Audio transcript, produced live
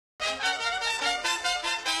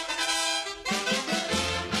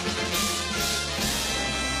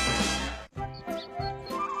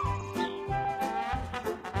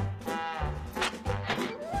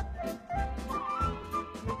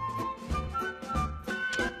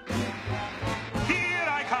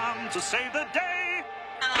to save the day.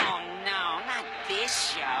 Oh, no, not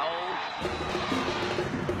this show.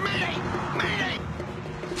 Mayday! Mayday!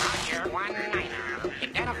 Roger, one-nighter.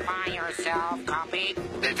 Identify yourself, copy.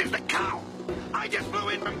 This is the cow. I just flew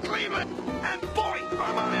in from Cleveland, and boy,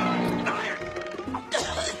 I'm on the iron.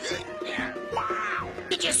 Wow!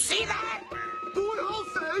 Did you see that? Boy, I'll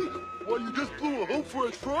say! Why, you just blew a hole for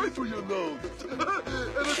a try through your nose. And a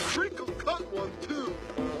crinkle-cut one, too.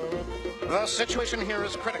 The situation here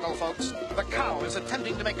is critical, folks. The cow is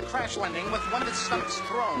attempting to make a crash landing with one of its stumps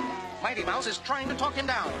thrown. Mighty Mouse is trying to talk him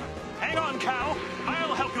down. Hang on, cow.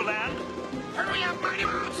 I'll help you land. Hurry up, Mighty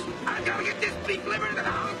Mouse! I've got to get this beef liver to the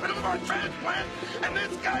hospital for a transplant, and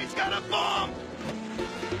this guy's got a bomb!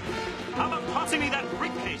 How about tossing me that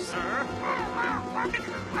briefcase, sir?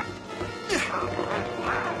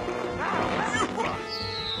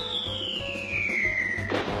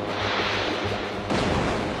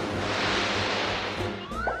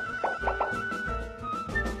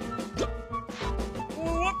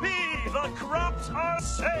 Whoopee! The crops are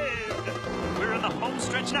saved! We're in the home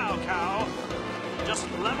stretch now, cow. Just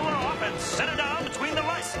level her off and set her down between the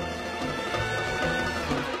rice.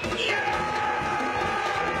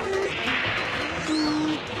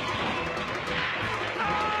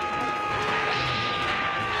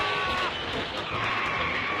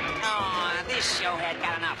 Oh, this show had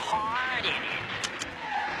got enough heart in it.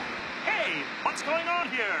 Hey, what's going on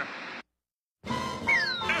here?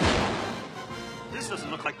 This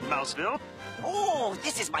doesn't look like Mouseville. Oh,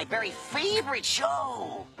 this is my very favorite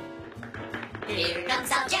show. Here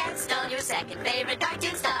comes Al Jetstone, your second favorite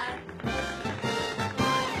cartoon star.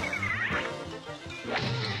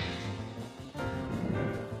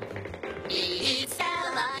 He eats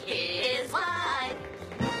Stella, his wife.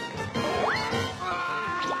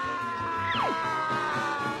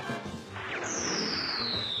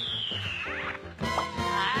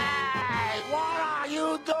 Hey, what are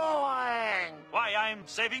you doing? Why, I'm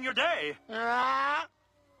saving your day. Yeah?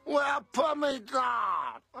 Well, put me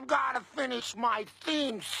down. I've got to finish my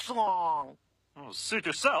theme song. Oh, suit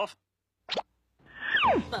yourself.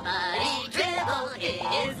 But he dribbled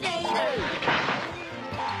his neighbor.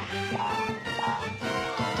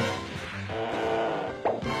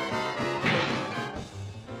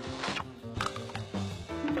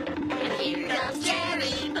 And here comes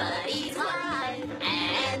Jerry, Buddy's wife.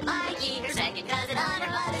 And Mikey, her second cousin on her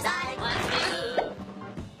mother's side. What's new?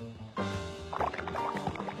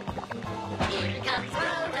 Here comes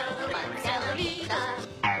Frodo, Marcellarita.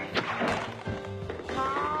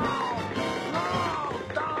 No,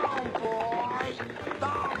 down, boy.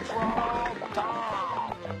 Down, Fro, down.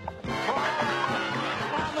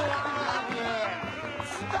 Let me out of here.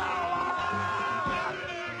 Stella!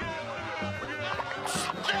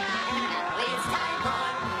 Now it's time for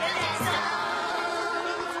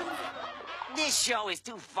the This show is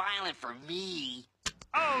too violent for me.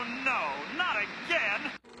 Oh, no, not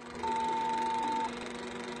again.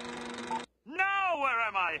 Now, where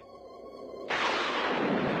am I?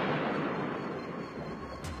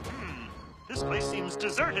 This place seems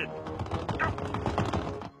deserted.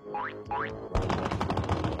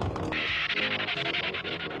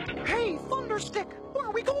 Hey, Thunderstick, where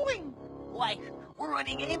are we going? Why, we're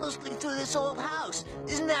running aimlessly through this old house.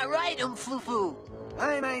 Isn't that right, Foo-Foo?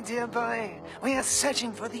 Aye, my dear boy. We are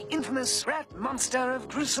searching for the infamous rat monster of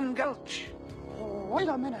Gruesome Gulch. Wait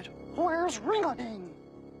a minute. Where's Ring-a-Ding?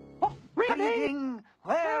 Oh, Ring-a-Ding!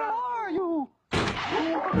 Where are you?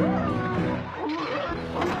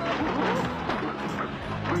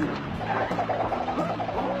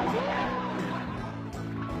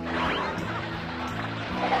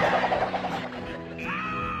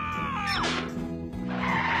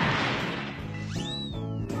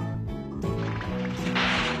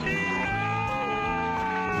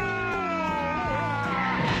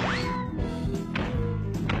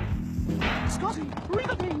 Scotty,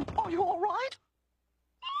 Ring-a-Ding, are you all right?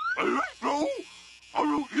 Hello? Are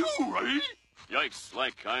you ready? Yikes,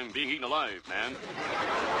 like I'm being eaten alive, man.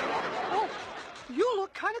 Oh, you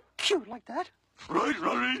look kind of cute like that. Right,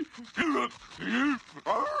 Ronnie. You look cute.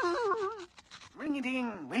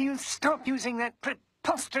 Ring-a-Ding, will you stop using that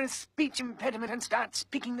preposterous speech impediment and start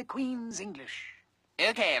speaking the Queen's English?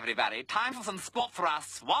 Okay, everybody, time for some squat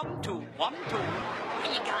thrusts. 1, 2, 1, 2.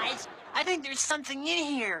 Hey, you guys, I think there's something in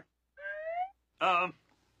here.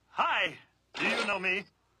 Hi. Do you know me?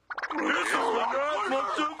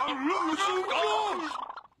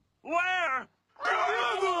 Where?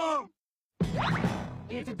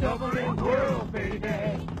 It's a double-ring world, baby,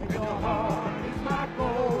 and your heart is my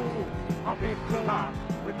goal. I'll pick a lock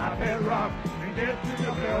with my bedrock and get to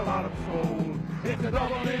your bell-bottom soul. It's It's a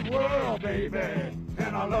double-in world, baby,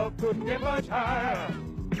 and our love couldn't get much higher.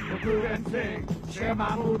 We'll groove and sing, share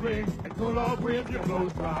my mood ring, and cool off with your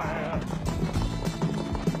clothes dryer.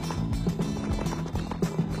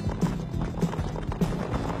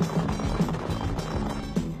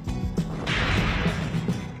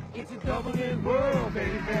 It's a double-in world,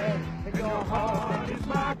 baby, and your heart is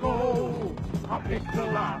my goal. I'll pick the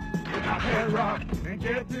lock with my hair rock and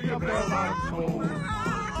get to your bell-like soul.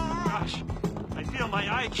 Gosh, I feel my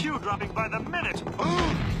IQ dropping by the minute.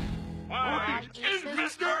 Why is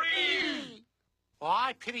Mr. E? Well,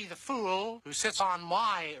 I pity the fool who sits on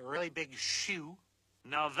my really big shoe.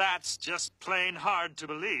 Now that's just plain hard to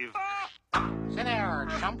believe. Sit there,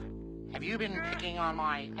 chump. Have you been picking on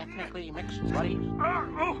my ethnically mixed buddies?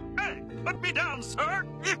 Hey, put me down, sir.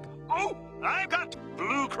 Oh, I got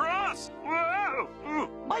Blue Cross. Whoa.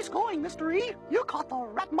 Nice going, Mr. E. You caught the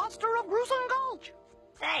rat monster of Gruesome Gulch.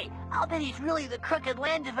 Say, I'll bet he's really the crooked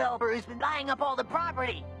land developer who's been buying up all the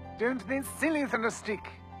property. Don't be silly, Thunderstick.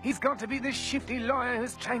 He's got to be the shifty lawyer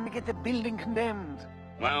who's trying to get the building condemned.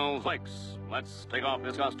 Well, thanks. Let's take off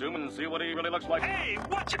his costume and see what he really looks like. Hey,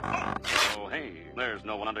 watch it. Oh, hey, there's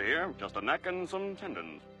no one under here. Just a neck and some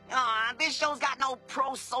tendons. Aw, this show's got no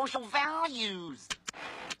pro-social values.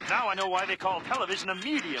 Now I know why they call television a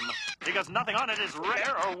medium. Because nothing on it is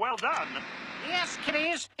rare or well done. Yes,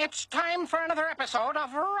 kiddies, it's time for another episode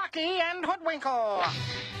of Rocky and Hoodwinkle.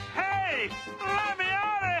 Hey, let me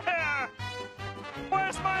out of here.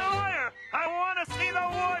 Where's my lawyer? I want to see the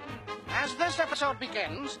wood. As this episode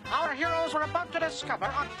begins, our heroes are about to discover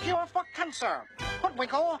a cure for cancer.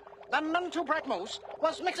 Hoodwinkle, the none-too-bright moose,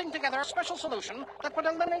 was mixing together a special solution that would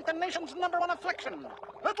eliminate the nation's #1 affliction.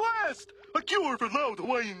 At last! A cure for loud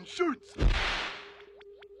Hawaiian shirts!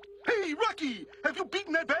 Hey, Rocky! Have you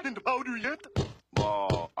beaten that bat into powder yet?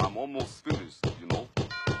 I'm almost finished, you know.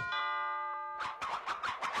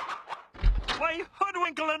 Why,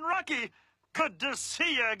 Hoodwinkle and Rocky, good to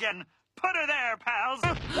see you again. Put her there, pals.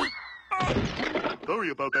 Sorry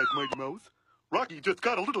about that, Mighty Mouse. Rocky just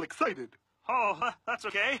got a little excited. Oh, that's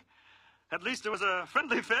okay. At least it was a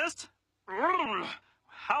friendly fist.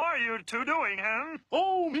 How are you two doing, huh?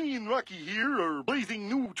 Oh, me and Rocky here are blazing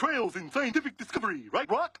new trails in scientific discovery, right,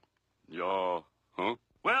 Rock? Yeah, huh?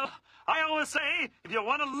 Well, I always say, if you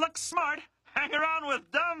want to look smart, hang around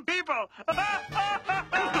with dumb people.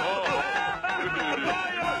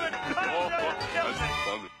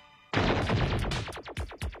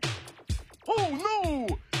 Oh, no!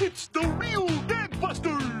 It's the real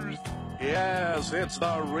Gagbusters! Yes, it's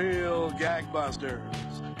the real Gagbusters.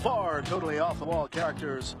 Four totally off-the-wall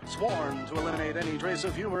characters sworn to eliminate any trace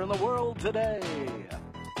of humor in the world today.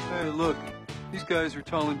 Hey, look. These guys are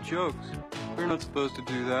telling jokes. They're not supposed to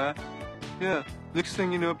do that. Yeah, next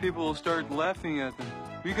thing you know, people will start laughing at them.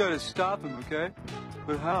 We gotta stop them, okay?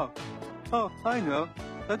 But how? Oh, I know.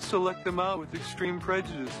 Let's select them out with extreme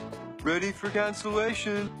prejudice. Ready for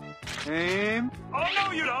cancellation. Aim. Oh,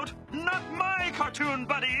 no, you don't. Not my cartoon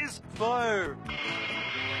buddies. Fire.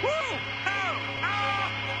 Woo! Ow! Ah!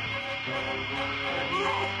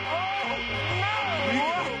 Oh,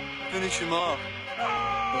 no! Finish him off.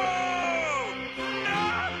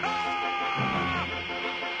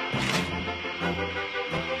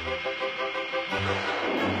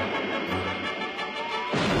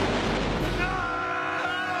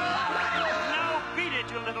 Now beat it,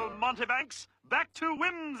 you little Montebanks. Back to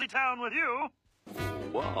Whimsy Town with you.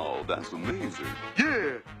 Wow, that's amazing.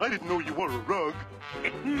 Yeah, I didn't know you wore a rug.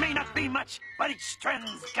 It may not be much, but each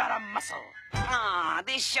strand's got a muscle. Aw,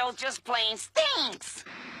 this show just plain stinks.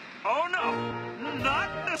 Oh, no. Not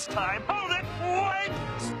this time. Hold it. Wait.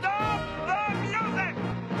 Stop the music.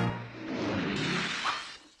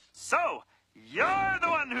 So, you're the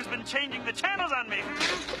one who's been changing the channels on me.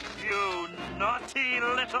 You naughty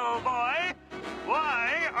little boy.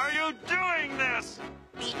 Why are you doing this?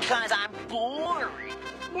 Because I'm bored.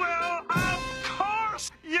 Well, of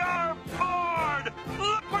course you're bored.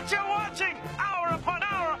 Look what you're watching. Hour upon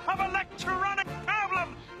hour of electronic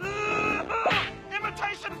problem.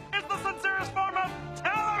 Imitation is the sincerest form of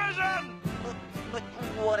television. But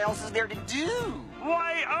what else is there to do?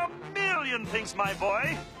 Why, a million things, my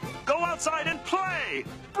boy. Go outside and play.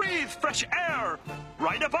 Breathe fresh air.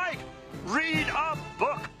 Ride a bike. Read a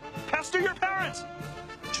book. Pester your parents.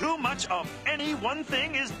 Too much of any one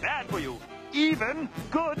thing is bad for you. Even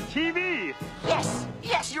good TV.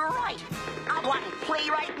 Yes, you're right. I'll go out and play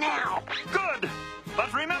right now. Good.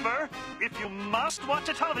 But remember, if you must watch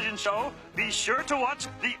a television show, be sure to watch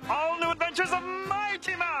the all-new adventures of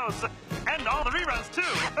Mighty Mouse. And all the reruns,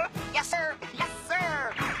 too. Yes, sir. Yes,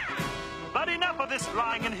 sir. But enough of this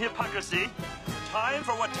lying and hypocrisy. Time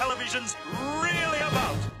for what television's really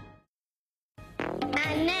about.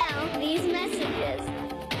 And now, these messages.